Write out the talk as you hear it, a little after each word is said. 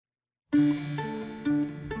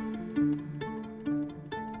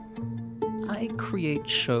I create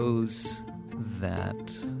shows that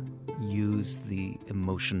use the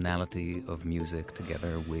emotionality of music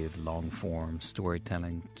together with long-form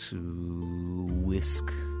storytelling to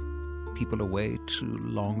whisk people away to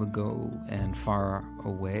long ago and far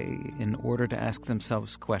away in order to ask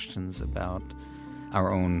themselves questions about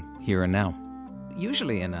our own here and now.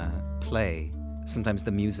 Usually in a play, sometimes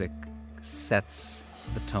the music sets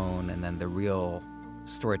the tone and then the real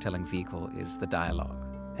storytelling vehicle is the dialogue.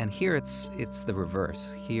 And here it's the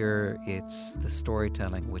reverse. Here it's the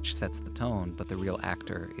storytelling which sets the tone, but the real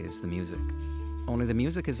actor is the music. Only the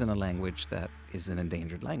music is in a language that is an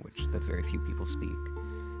endangered language that very few people speak,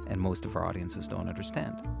 and most of our audiences don't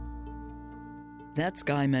understand. That's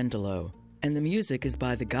Guy Mendilow, and the music is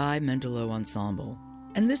by the Guy Mendilow Ensemble.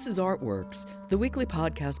 And this is Artworks, the weekly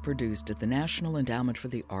podcast produced at the National Endowment for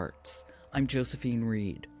the Arts. I'm Josephine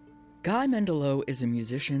Reed. Guy Mendilow is a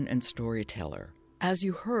musician and storyteller. As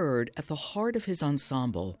you heard, at the heart of his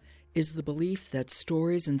ensemble is the belief that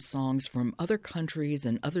stories and songs from other countries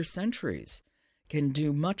and other centuries can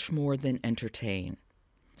do much more than entertain.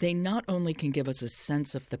 They not only can give us a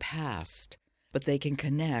sense of the past, but they can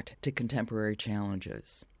connect to contemporary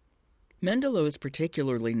challenges. Mendilow is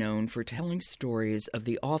particularly known for telling stories of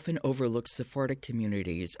the often overlooked Sephardic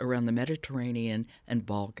communities around the Mediterranean and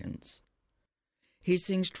Balkans. He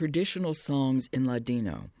sings traditional songs in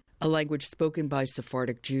Ladino, a language spoken by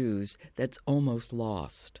Sephardic Jews that's almost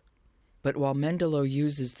lost. But while Mendilow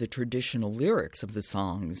uses the traditional lyrics of the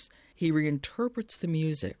songs, he reinterprets the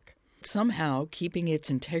music, somehow keeping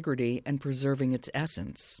its integrity and preserving its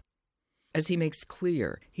essence. As he makes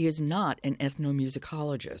clear, he is not an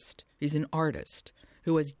ethnomusicologist. He's an artist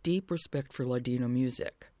who has deep respect for Ladino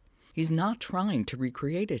music. He's not trying to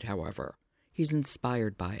recreate it, however. He's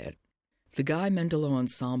inspired by it. The Guy Mendilow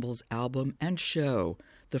Ensemble's album and show,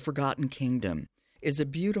 The Forgotten Kingdom, is a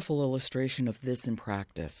beautiful illustration of this in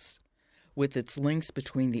practice, with its links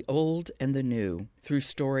between the old and the new through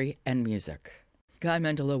story and music. Guy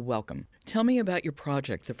Mendilow, welcome. Tell me about your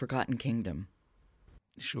project, The Forgotten Kingdom.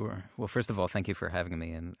 Sure. Well, first of all, thank you for having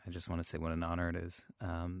me, and I just want to say what an honor it is.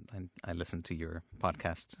 I listen to your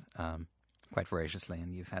podcast quite voraciously,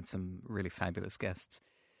 and you've had some really fabulous guests.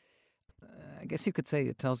 I guess you could say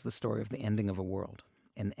it tells the story of the ending of a world,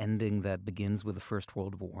 an ending that begins with the First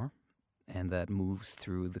World War and that moves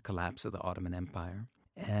through the collapse of the Ottoman Empire,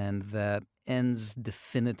 and that ends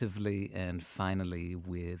definitively and finally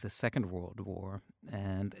with the Second World War.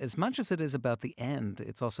 And as much as it is about the end,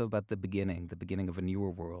 it's also about the beginning of a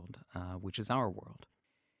newer world, which is our world.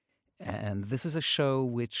 And this is a show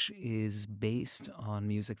which is based on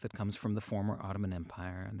music that comes from the former Ottoman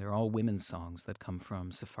Empire. And they're all women's songs that come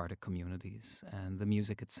from Sephardic communities. And the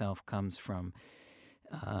music itself comes from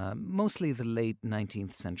mostly the late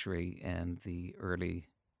 19th century and the early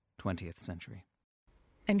 20th century.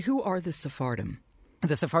 And who are the Sephardim?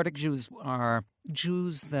 The Sephardic Jews are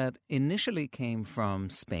Jews that initially came from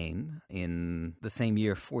Spain in the same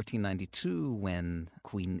year, 1492, when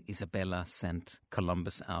Queen Isabella sent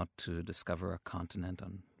Columbus out to discover a continent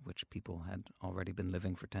on which people had already been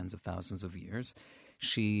living for tens of thousands of years.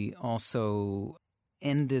 She also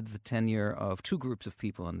ended the tenure of two groups of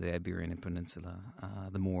people on the Iberian Peninsula,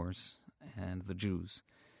 the Moors and the Jews.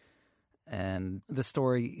 And the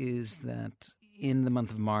story is that in the month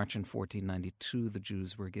of March in 1492, the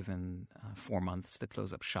Jews were given 4 months to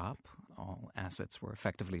close up shop. All assets were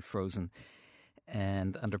effectively frozen.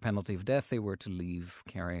 And under penalty of death, they were to leave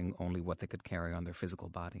carrying only what they could carry on their physical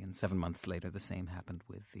body. And 7 months later, the same happened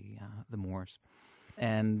with the Moors.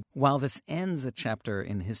 And while this ends a chapter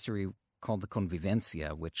in history called the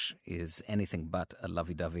Convivencia, which is anything but a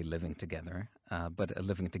lovey-dovey living together, but a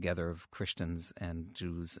living together of Christians and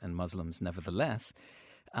Jews and Muslims nevertheless,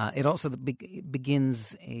 it also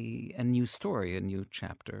begins a new story, a new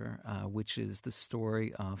chapter, which is the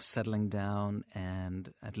story of settling down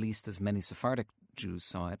and, at least as many Sephardic Jews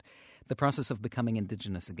saw it, the process of becoming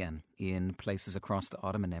indigenous again in places across the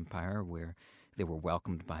Ottoman Empire where they were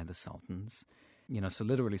welcomed by the sultans, so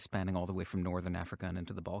literally spanning all the way from northern Africa and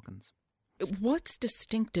into the Balkans. What's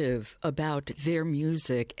distinctive about their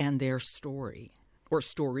music and their story, or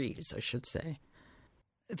stories, I should say?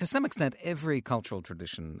 To some extent, every cultural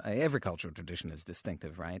tradition is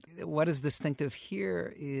distinctive, right? What is distinctive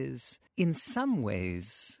here is, in some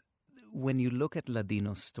ways, when you look at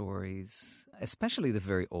Ladino stories, especially the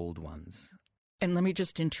very old ones. And let me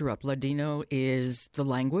just interrupt. Ladino is the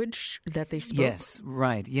language that they spoke? Yes,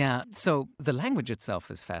 right, yeah. So the language itself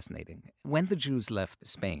is fascinating. When the Jews left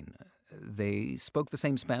Spain, they spoke the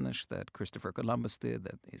same Spanish that Christopher Columbus did,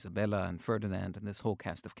 that Isabella and Ferdinand and this whole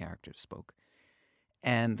cast of characters spoke.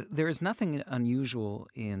 And there is nothing unusual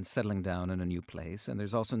in settling down in a new place, and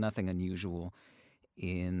there's also nothing unusual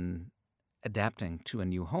in adapting to a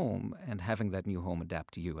new home and having that new home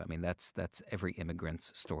adapt to you. I mean, that's every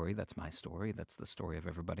immigrant's story. That's my story. That's the story of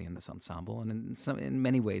everybody in this ensemble. And in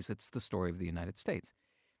many ways, it's the story of the United States.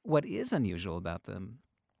 What is unusual about them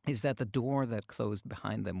is that the door that closed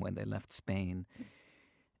behind them when they left Spain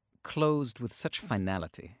closed with such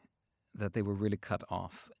finality that they were really cut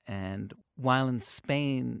off. And while in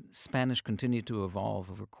Spain, Spanish continued to evolve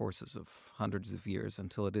over courses of hundreds of years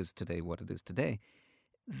until it is today what it is today,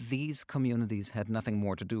 these communities had nothing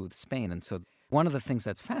more to do with Spain. And so one of the things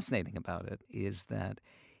that's fascinating about it is that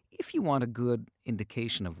if you want a good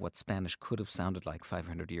indication of what Spanish could have sounded like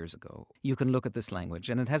 500 years ago, you can look at this language,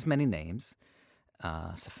 and it has many names,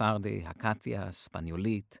 Sephardi, Hakatia,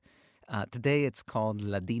 Spaniolit. Today it's called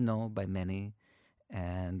Ladino by many,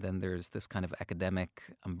 and then there's this kind of academic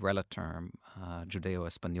umbrella term,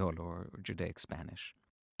 Judeo-Espanol or Judaic Spanish.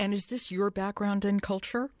 And is this your background and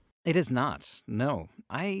culture? It is not, no.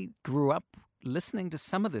 I grew up listening to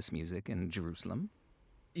some of this music in Jerusalem.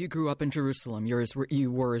 You grew up in Jerusalem.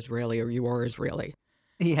 You were Israeli, or you are Israeli.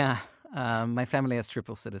 Yeah. My family has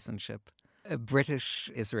triple citizenship,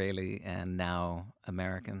 British, Israeli, and now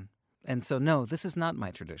American. And so, no, this is not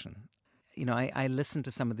my tradition. You know, I listened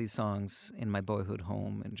to some of these songs in my boyhood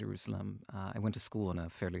home in Jerusalem. I went to school in a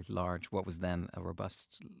fairly large, what was then a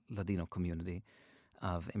robust Ladino community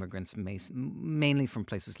of immigrants, mainly from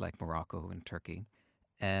places like Morocco and Turkey.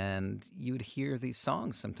 And you'd hear these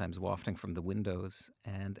songs sometimes wafting from the windows.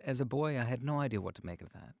 And as a boy, I had no idea what to make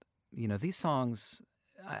of that. You know, these songs,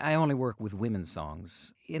 I only work with women's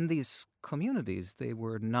songs. In these communities, they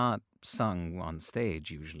were not sung on stage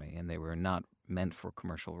usually, and they were not meant for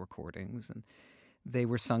commercial recordings. And they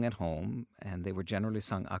were sung at home, and they were generally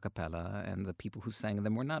sung a cappella, and the people who sang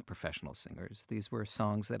them were not professional singers. These were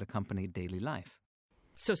songs that accompanied daily life.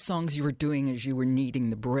 So songs you were doing as you were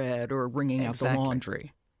kneading the bread or wringing out the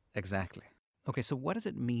laundry. Exactly. Okay, so what does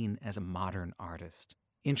it mean as a modern artist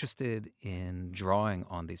interested in drawing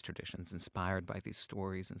on these traditions, inspired by these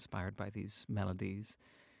stories, inspired by these melodies,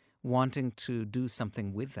 wanting to do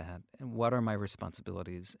something with that? And what are my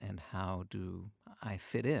responsibilities, and how do I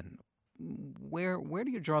fit in? Where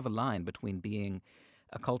do you draw the line between being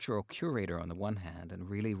a cultural curator on the one hand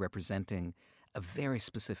and really representing a very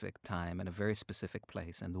specific time and a very specific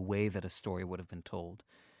place and the way that a story would have been told,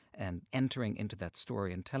 and entering into that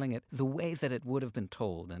story and telling it the way that it would have been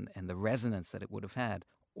told and the resonance that it would have had,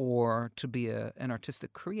 or to be an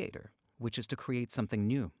artistic creator, which is to create something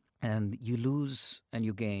new? And you lose and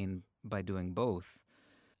you gain by doing both.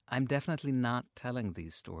 I'm definitely not telling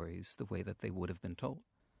these stories the way that they would have been told.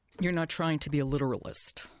 You're not trying to be a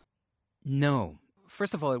literalist. No.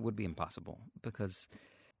 First of all, it would be impossible because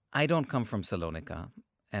I don't come from Salonika,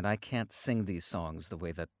 and I can't sing these songs the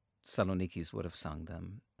way that Salonikis would have sung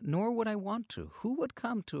them, nor would I want to. Who would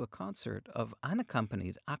come to a concert of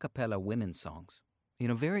unaccompanied a cappella women's songs? You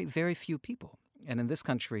know, very, very few people. And in this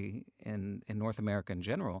country, in North America in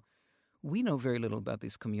general, we know very little about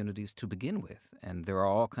these communities to begin with, and there are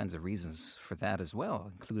all kinds of reasons for that as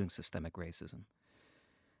well, including systemic racism.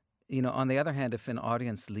 You know, on the other hand, if an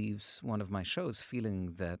audience leaves one of my shows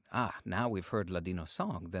feeling that, now we've heard Ladino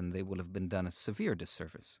song, then they will have been done a severe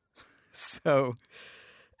disservice. So,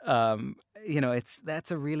 you know,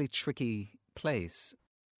 that's a really tricky place.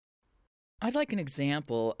 I'd like an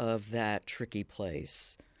example of that tricky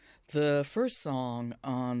place. The first song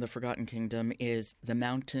on The Forgotten Kingdom is The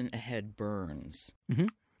Mountain Ahead Burns. Mm-hmm.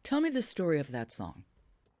 Tell me the story of that song.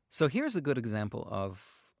 So here's a good example of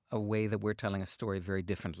a way that we're telling a story very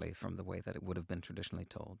differently from the way that it would have been traditionally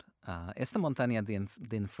told. Esta Montaña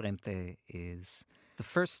de Enfrente is the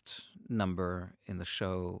first number in the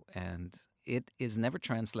show, and it is never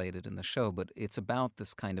translated in the show, but it's about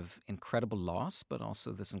this kind of incredible loss, but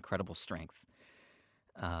also this incredible strength.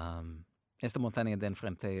 Esta Montaña de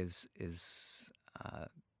Enfrente is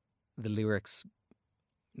the lyrics.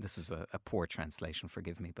 This is a poor translation,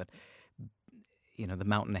 forgive me, but you know, the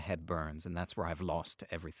mountain ahead burns, and that's where I've lost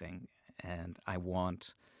everything. And I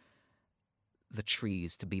want the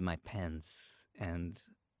trees to be my pens, and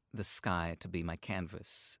the sky to be my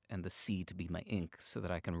canvas, and the sea to be my ink, so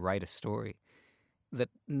that I can write a story that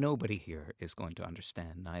nobody here is going to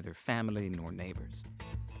understand, neither family nor neighbors.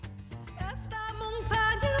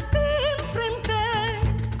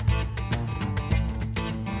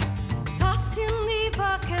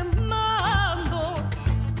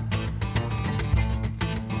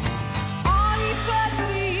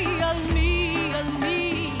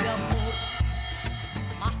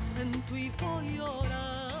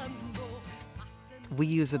 we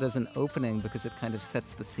use it as an opening because it kind of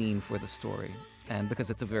sets the scene for the story, and because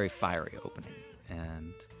it's a very fiery opening,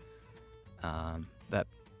 and that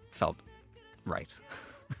felt right.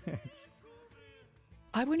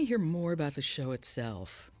 I want to hear more about the show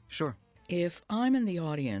itself. Sure. If I'm in the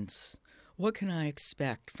audience, what can I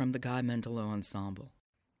expect from the Guy Mendilow Ensemble?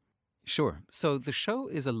 Sure. So the show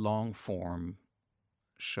is a long-form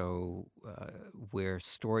show where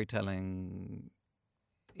storytelling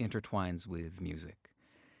intertwines with music.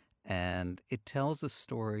 And it tells a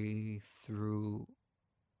story through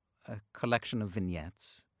a collection of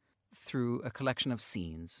vignettes, through a collection of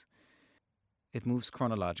scenes. It moves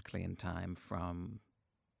chronologically in time from,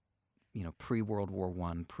 pre-World War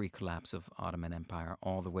I, pre-collapse of Ottoman Empire,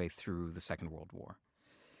 all the way through the Second World War.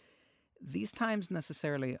 These times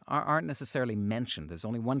aren't necessarily mentioned. There's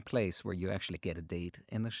only one place where you actually get a date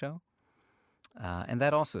in the show, and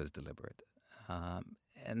that also is deliberate.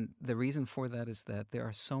 And the reason for that is that there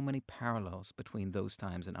are so many parallels between those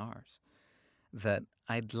times and ours that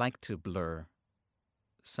I'd like to blur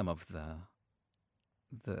some of the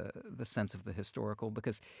sense of the historical,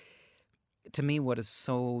 because to me what is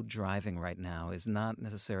so driving right now is not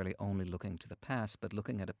necessarily only looking to the past, but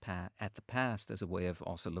looking at the past as a way of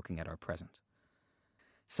also looking at our present.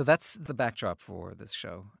 So that's the backdrop for this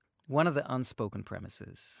show. One of the unspoken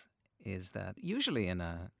premises is that usually in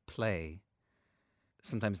a play,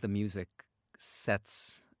 sometimes the music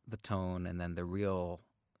sets the tone, and then the real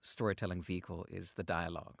storytelling vehicle is the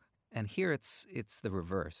dialogue. And here it's the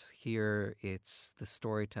reverse. Here it's the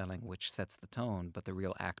storytelling which sets the tone, but the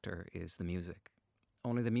real actor is the music.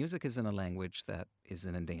 Only the music is in a language that is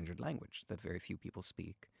an endangered language that very few people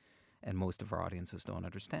speak, and most of our audiences don't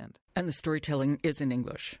understand. And the storytelling is in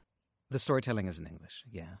English. The storytelling is in English,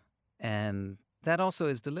 yeah. And that also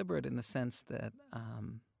is deliberate in the sense that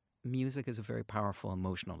music is a very powerful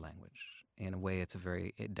emotional language. In a way, it's a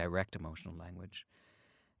very direct emotional language.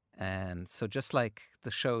 And so just like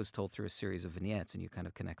the show is told through a series of vignettes and you kind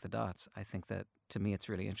of connect the dots, I think that, to me, it's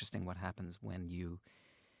really interesting what happens when you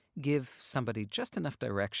give somebody just enough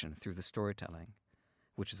direction through the storytelling,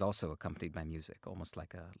 which is also accompanied by music, almost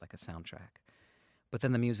like a soundtrack. But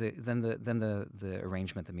then the music, then the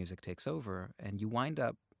arrangement, the music takes over, and you wind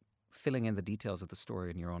up filling in the details of the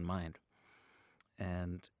story in your own mind.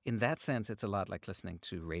 And in that sense, it's a lot like listening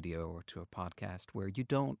to radio or to a podcast where you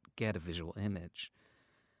don't get a visual image.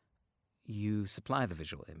 You supply the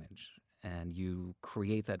visual image, and you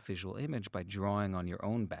create that visual image by drawing on your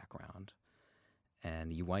own background.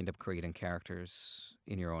 And you wind up creating characters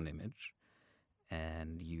in your own image.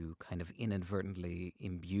 And you kind of inadvertently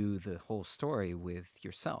imbue the whole story with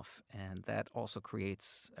yourself. And that also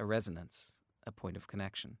creates a resonance, a point of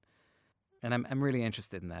connection. And I'm really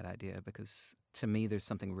interested in that idea because, to me, there's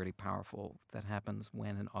something really powerful that happens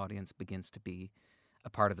when an audience begins to be a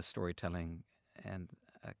part of the storytelling and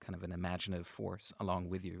a kind of an imaginative force along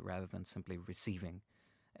with you rather than simply receiving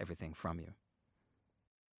everything from you.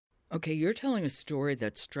 Okay, you're telling a story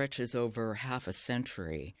that stretches over half a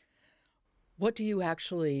century. What do you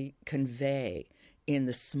actually convey in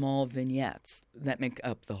the small vignettes that make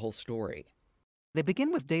up the whole story? They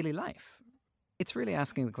begin with daily life. It's really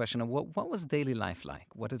asking the question of what was daily life like?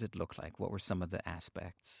 What did it look like? What were some of the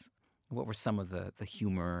aspects? What were some of the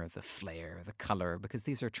humor, the flair, the color? Because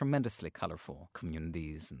these are tremendously colorful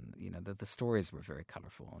communities, and the stories were very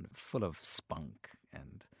colorful and full of spunk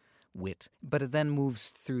and wit. But it then moves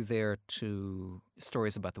through there to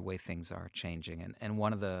stories about the way things are changing. And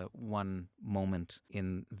one moment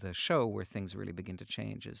in the show where things really begin to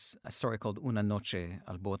change is a story called Una Noche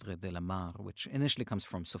al Borde de la Mar, which initially comes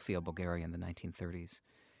from Sofia, Bulgaria in the 1930s,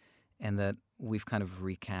 and that we've kind of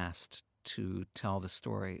recast to tell the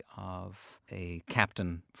story of a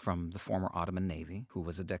captain from the former Ottoman Navy who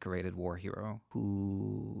was a decorated war hero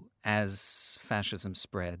who, as fascism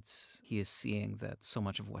spreads, he is seeing that so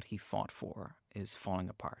much of what he fought for is falling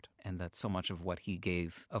apart, and that so much of what he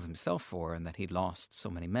gave of himself for and that he lost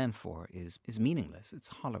so many men for is meaningless. It's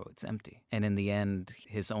hollow. It's empty. And in the end,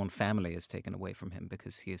 his own family is taken away from him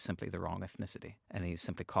because he is simply the wrong ethnicity and he's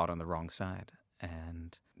simply caught on the wrong side.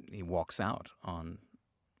 And he walks out on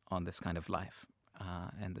this kind of life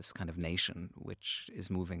and this kind of nation, which is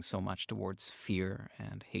moving so much towards fear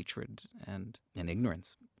and hatred and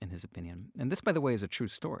ignorance, in his opinion. And this, by the way, is a true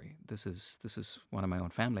story. This is one of my own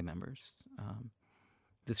family members.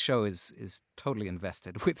 This show is totally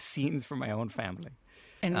invested with scenes from my own family.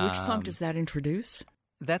 And which song does that introduce?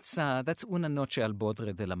 That's Una Noche al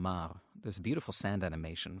Borde de la Mar. There's a beautiful sand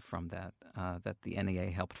animation from that the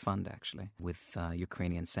NEA helped fund, actually, with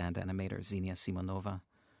Ukrainian sand animator Zenia Simonova.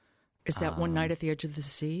 Is that One Night at the Edge of the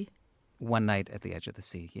Sea? One Night at the Edge of the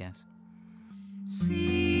Sea, yes. Sin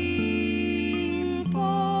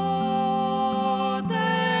poderla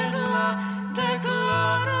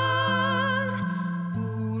declarar,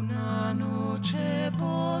 una noche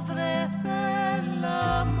podré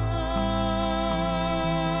hacerla amar.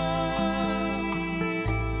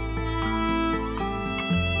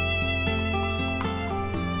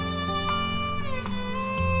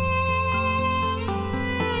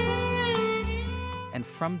 And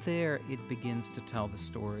from there, it begins to tell the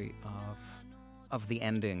story of the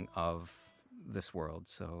ending of this world.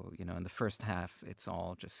 So, in the first half, it's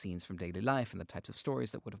all just scenes from daily life and the types of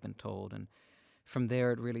stories that would have been told. And from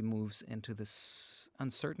there, it really moves into this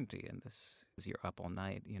uncertainty and this, as you're up all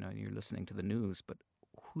night, and you're listening to the news, but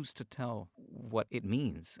who's to tell what it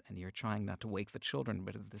means? And you're trying not to wake the children,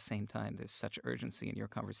 but at the same time, there's such urgency in your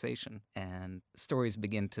conversation. And stories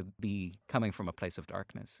begin to be coming from a place of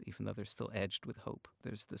darkness, even though they're still edged with hope.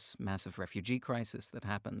 There's this massive refugee crisis that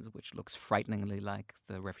happens, which looks frighteningly like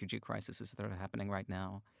the refugee crises that are happening right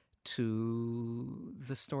now, to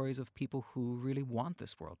the stories of people who really want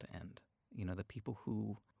this world to end. The people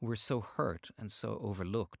who were so hurt and so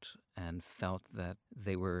overlooked and felt that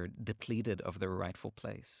they were depleted of their rightful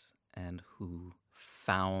place, and who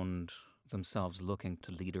found themselves looking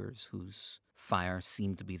to leaders whose fire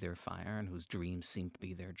seemed to be their fire and whose dreams seemed to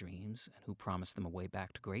be their dreams, and who promised them a way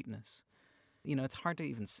back to greatness. It's hard to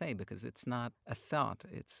even say because it's not a thought,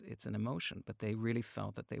 it's an emotion, but they really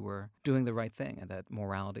felt that they were doing the right thing and that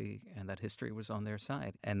morality and that history was on their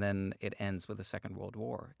side. And then it ends with the Second World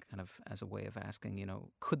War, kind of as a way of asking,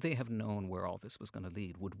 could they have known where all this was going to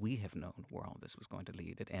lead? Would we have known where all this was going to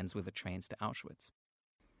lead? It ends with the trains to Auschwitz.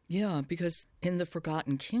 Yeah, because in The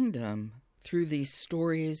Forgotten Kingdom, through these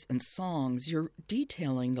stories and songs, you're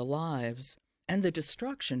detailing the lives and the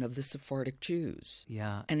destruction of the Sephardic Jews.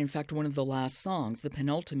 Yeah. And in fact, one of the last songs, the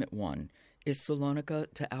penultimate one, is Salonika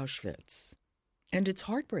to Auschwitz. And it's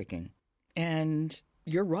heartbreaking. And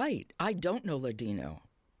you're right, I don't know Ladino.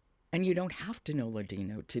 And you don't have to know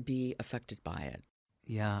Ladino to be affected by it.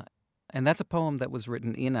 Yeah. And that's a poem that was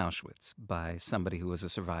written in Auschwitz by somebody who was a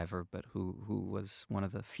survivor, but who was one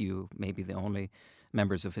of the few, maybe the only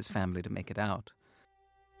members of his family to make it out.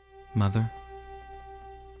 Mother,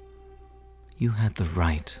 you had the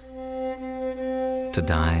right to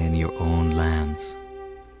die in your own lands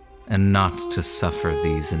and not to suffer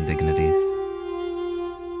these indignities.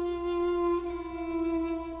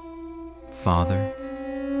 Father,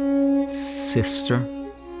 sister,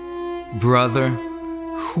 brother,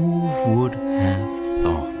 who would have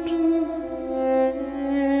thought?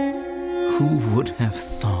 Who would have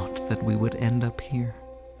thought that we would end up here?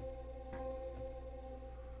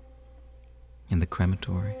 In the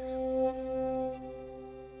crematories.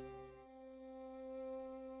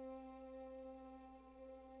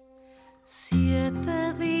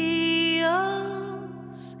 Siete días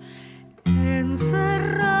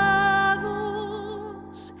encerrados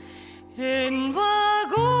en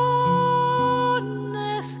vagones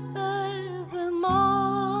de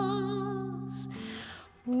más.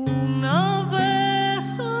 Una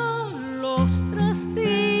vez a los 3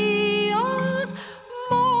 días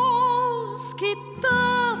nos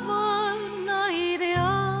quitaban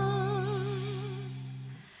airear.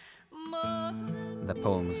 The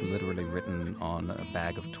poem was literally written on a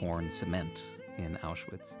bag of torn cement in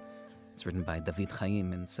Auschwitz. It's written by David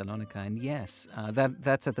Chaim in Salonika. And yes,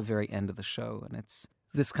 that's at the very end of the show. And it's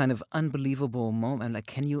this kind of unbelievable moment. Like,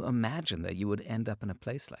 can you imagine that you would end up in a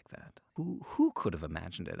place like that? Who could have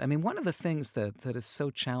imagined it? I mean, one of the things that is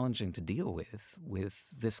so challenging to deal with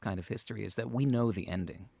this kind of history is that we know the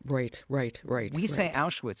ending. Right. We say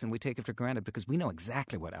Auschwitz and we take it for granted because we know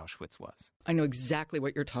exactly what Auschwitz was. I know exactly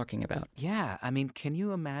what you're talking about. Yeah, I mean, can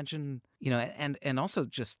you imagine, and also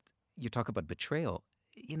just, you talk about betrayal,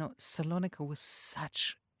 Salonika was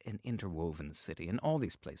such an interwoven city, and all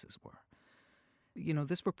these places were.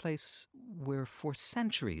 This were a place where for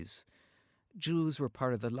centuries Jews were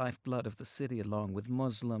part of the lifeblood of the city, along with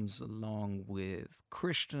Muslims, along with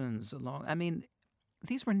Christians,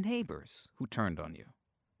 these were neighbors who turned on you.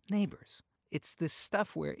 Neighbors. It's this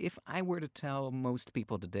stuff where if I were to tell most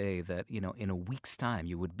people today that, in a week's time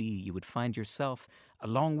you would find yourself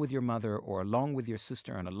along with your mother or along with your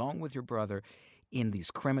sister and along with your brother in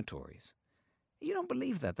these crematories, you don't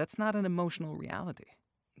believe that. That's not an emotional reality.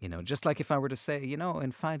 Just like if I were to say,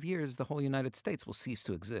 in 5 years, the whole United States will cease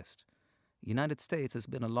to exist. The United States has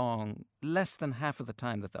been along less than half of the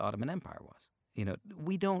time that the Ottoman Empire was.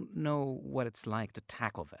 We don't know what it's like to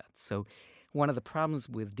tackle that. So one of the problems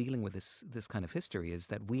with dealing with this kind of history is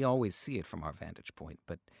that we always see it from our vantage point.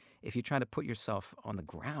 But if you try to put yourself on the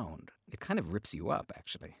ground, it kind of rips you up,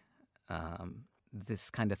 actually. this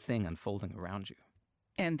kind of thing unfolding around you.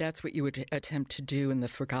 And that's what you would attempt to do in The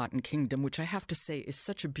Forgotten Kingdom, which I have to say is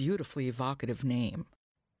such a beautifully evocative name.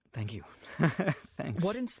 Thank you. Thanks.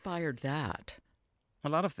 What inspired that? A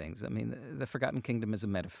lot of things. I mean, the Forgotten Kingdom is a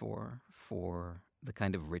metaphor for the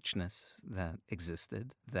kind of richness that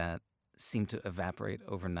existed that seemed to evaporate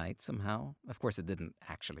overnight somehow. Of course, it didn't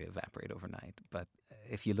actually evaporate overnight, but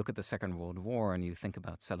if you look at the Second World War and you think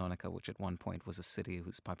about Salonika, which at one point was a city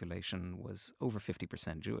whose population was over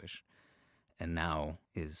 50% Jewish, and now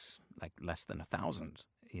is like less than 1,000,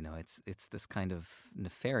 it's this kind of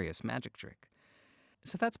nefarious magic trick.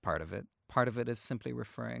 So that's part of it. Part of it is simply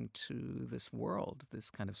referring to this world, this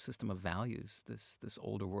kind of system of values, this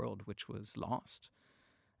older world which was lost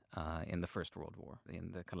in the First World War,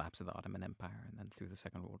 in the collapse of the Ottoman Empire, and then through the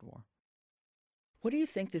Second World War. What do you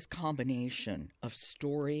think this combination of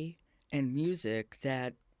story and music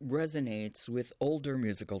that resonates with older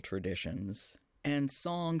musical traditions and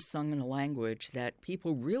songs sung in a language that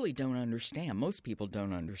people really don't understand, most people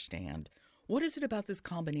don't understand, what is it about this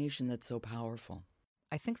combination that's so powerful?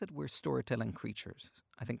 I think that we're storytelling creatures.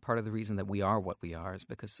 I think part of the reason that we are what we are is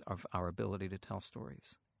because of our ability to tell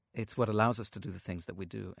stories. It's what allows us to do the things that we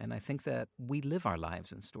do. And I think that we live our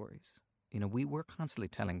lives in stories. We're constantly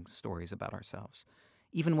telling stories about ourselves.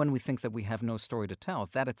 Even when we think that we have no story to tell,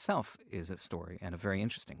 that itself is a story, and a very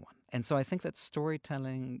interesting one. And so I think that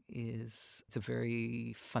storytelling it's a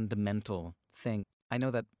very fundamental thing. I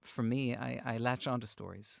know that for me, I latch onto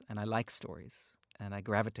stories, and I like stories, and I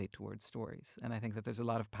gravitate towards stories. And I think that there's a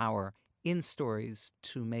lot of power in stories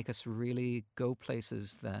to make us really go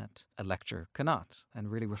places that a lecture cannot,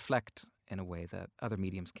 and really reflect in a way that other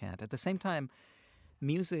mediums can't. At the same time,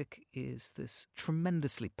 music is this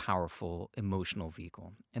tremendously powerful emotional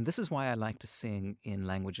vehicle. And this is why I like to sing in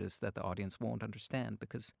languages that the audience won't understand,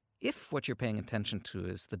 because if what you're paying attention to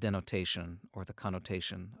is the denotation or the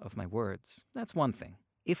connotation of my words, that's one thing.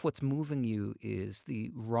 If what's moving you is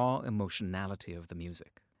the raw emotionality of the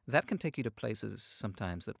music, that can take you to places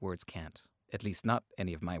sometimes that words can't, at least not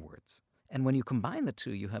any of my words. And when you combine the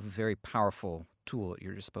two, you have a very powerful tool at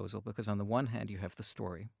your disposal, because on the one hand, you have the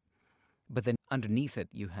story, but then underneath it,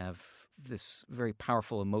 you have this very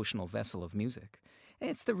powerful emotional vessel of music.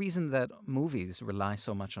 It's the reason that movies rely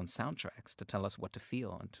so much on soundtracks to tell us what to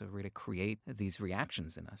feel and to really create these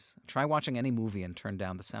reactions in us. Try watching any movie and turn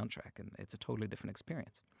down the soundtrack, and it's a totally different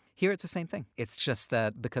experience. Here, it's the same thing. It's just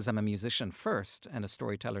that because I'm a musician first and a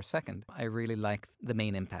storyteller second, I really like the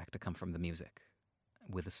main impact to come from the music,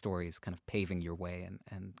 with the stories kind of paving your way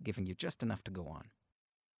and giving you just enough to go on.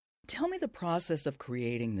 Tell me the process of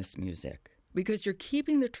creating this music, because you're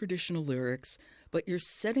keeping the traditional lyrics, but you're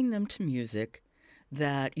setting them to music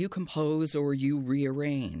that you compose or you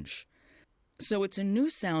rearrange. So it's a new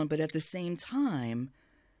sound, but at the same time,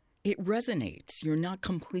 it resonates. You're not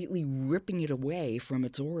completely ripping it away from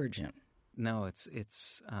its origin. No, I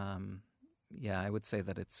would say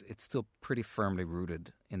that it's still pretty firmly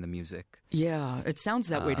rooted in the music. Yeah, it sounds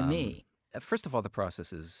that way to me. First of all, the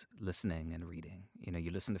process is listening and reading.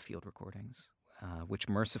 You listen to field recordings, which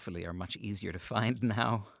mercifully are much easier to find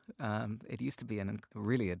now. It used to be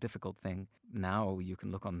really a difficult thing. Now you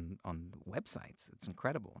can look on websites. It's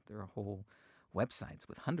incredible. There are whole websites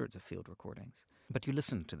with hundreds of field recordings. But you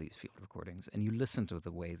listen to these field recordings, and you listen to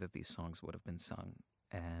the way that these songs would have been sung.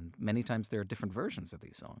 And many times there are different versions of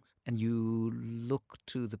these songs. And you look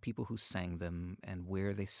to the people who sang them, and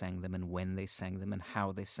where they sang them, and when they sang them, and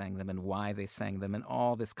how they sang them, and why they sang them, and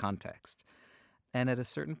all this context. And at a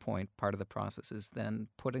certain point, part of the process is then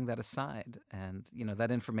putting that aside. And,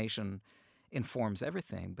 that information informs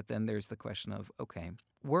everything. But then there's the question of, okay,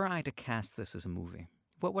 were I to cast this as a movie,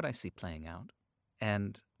 what would I see playing out?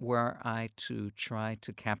 And were I to try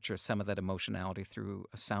to capture some of that emotionality through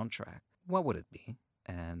a soundtrack, what would it be?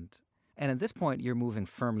 And at this point, you're moving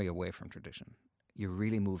firmly away from tradition. You're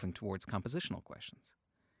really moving towards compositional questions.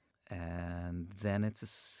 And then it's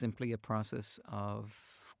simply a process of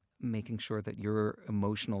making sure that your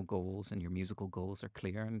emotional goals and your musical goals are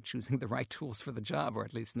clear, and choosing the right tools for the job, or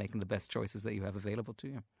at least making the best choices that you have available to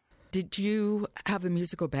you. Did you have a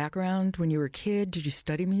musical background when you were a kid? Did you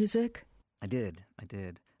study music? I did.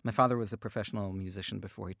 My father was a professional musician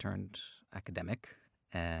before he turned academic,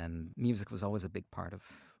 and music was always a big part of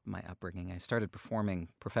my upbringing. I started performing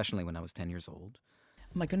professionally when I was 10 years old.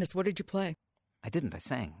 Oh my goodness, what did you play? I didn't. I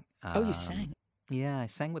sang. Oh, you sang? Yeah, I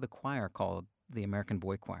sang with a choir called the American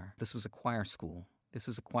Boy Choir. This was a choir school. This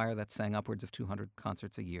is a choir that sang upwards of 200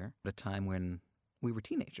 concerts a year at a time when we were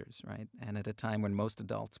teenagers, right? And at a time when most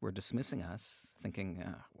adults were dismissing us, thinking,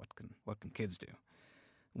 what can kids do?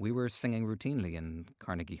 We were singing routinely in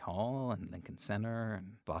Carnegie Hall and Lincoln Center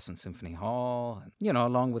and Boston Symphony Hall, and,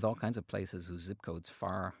 along with all kinds of places whose zip codes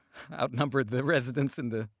far outnumbered the residents in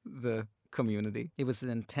the community. It was an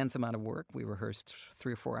intense amount of work. We rehearsed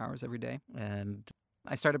 3 or 4 hours every day. And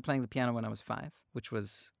I started playing the piano when I was 5, which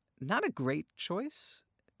was not a great choice,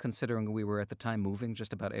 considering we were at the time moving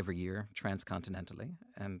just about every year transcontinentally.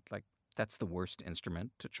 And that's the worst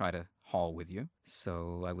instrument to try to haul with you.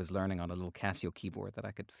 So I was learning on a little Casio keyboard that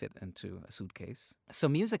I could fit into a suitcase. So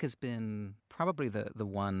music has been probably the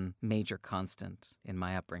one major constant in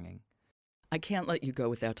my upbringing. I can't let you go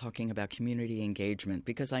without talking about community engagement,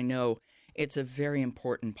 because I know it's a very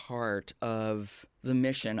important part of the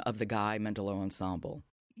mission of the Guy Mendilow Ensemble.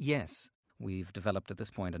 Yes. We've developed at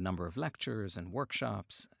this point a number of lectures and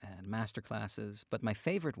workshops and master classes. But my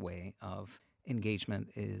favorite way of engagement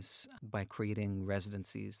is by creating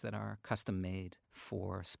residencies that are custom-made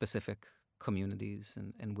for specific communities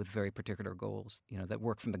and with very particular goals, that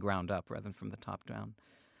work from the ground up rather than from the top down.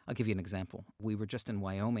 I'll give you an example. We were just in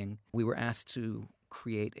Wyoming. We were asked to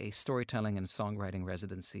create a storytelling and songwriting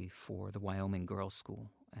residency for the Wyoming Girls' School.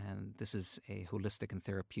 And this is a holistic and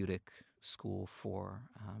therapeutic school for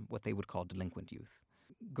what they would call delinquent youth.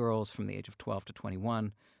 Girls from the age of 12 to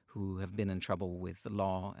 21 who have been in trouble with the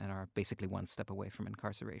law and are basically one step away from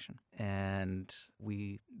incarceration. And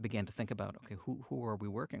we began to think about, okay, who are we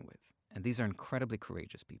working with? And these are incredibly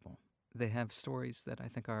courageous people. They have stories that I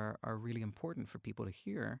think are really important for people to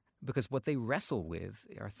hear, because what they wrestle with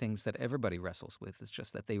are things that everybody wrestles with. It's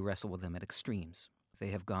just that they wrestle with them at extremes. They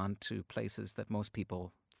have gone to places that most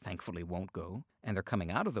people thankfully won't go, and they're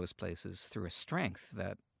coming out of those places through a strength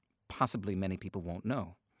that possibly many people won't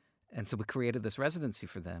know. And so we created this residency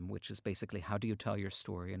for them, which is basically, how do you tell your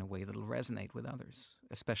story in a way that will resonate with others,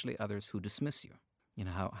 especially others who dismiss you?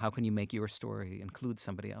 How can you make your story include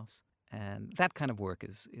somebody else? And that kind of work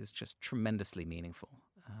is just tremendously meaningful.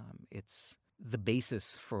 It's the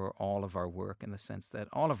basis for all of our work, in the sense that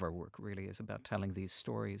all of our work really is about telling these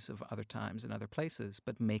stories of other times and other places,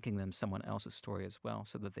 but making them someone else's story as well,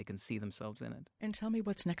 so that they can see themselves in it. And tell me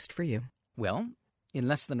what's next for you. Well, in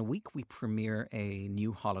less than a week, we premiere a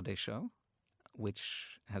new holiday show,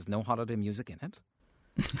 which has no holiday music in it.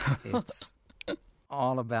 It's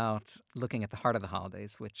all about looking at the heart of the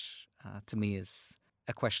holidays, which to me is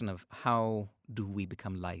a question of how do we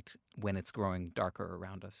become light when it's growing darker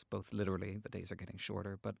around us. Both literally, the days are getting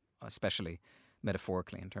shorter, but especially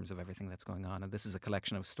metaphorically in terms of everything that's going on. And this is a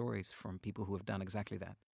collection of stories from people who have done exactly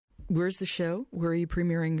that. Where's the show? Where are you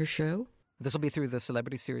premiering your show? This will be through the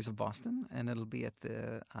Celebrity Series of Boston, and it'll be at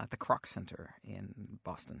the Kroc Center in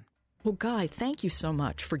Boston. Well, Guy, thank you so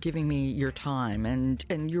much for giving me your time,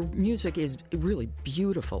 and your music is really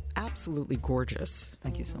beautiful, absolutely gorgeous.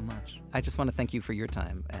 Thank you so much. I just want to thank you for your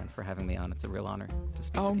time and for having me on. It's a real honor to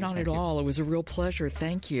speak with you. Not at all. It was a real pleasure.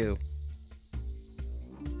 Thank you.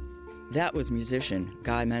 That was musician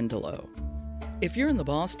Guy Mendilow. If you're in the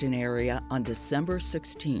Boston area on December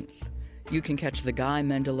 16th, you can catch the Guy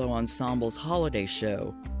Mendilow Ensemble's holiday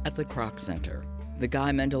show at the Kroc Center. The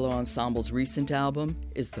Guy Mendilow Ensemble's recent album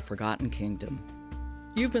is The Forgotten Kingdom.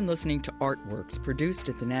 You've been listening to Artworks, produced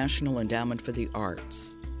at the National Endowment for the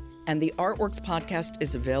Arts. And the Artworks podcast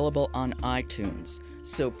is available on iTunes,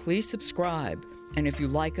 so please subscribe. And if you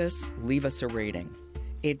like us, leave us a rating.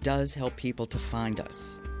 It does help people to find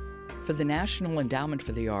us. For the National Endowment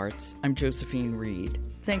for the Arts, I'm Josephine Reed.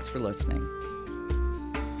 Thanks for listening.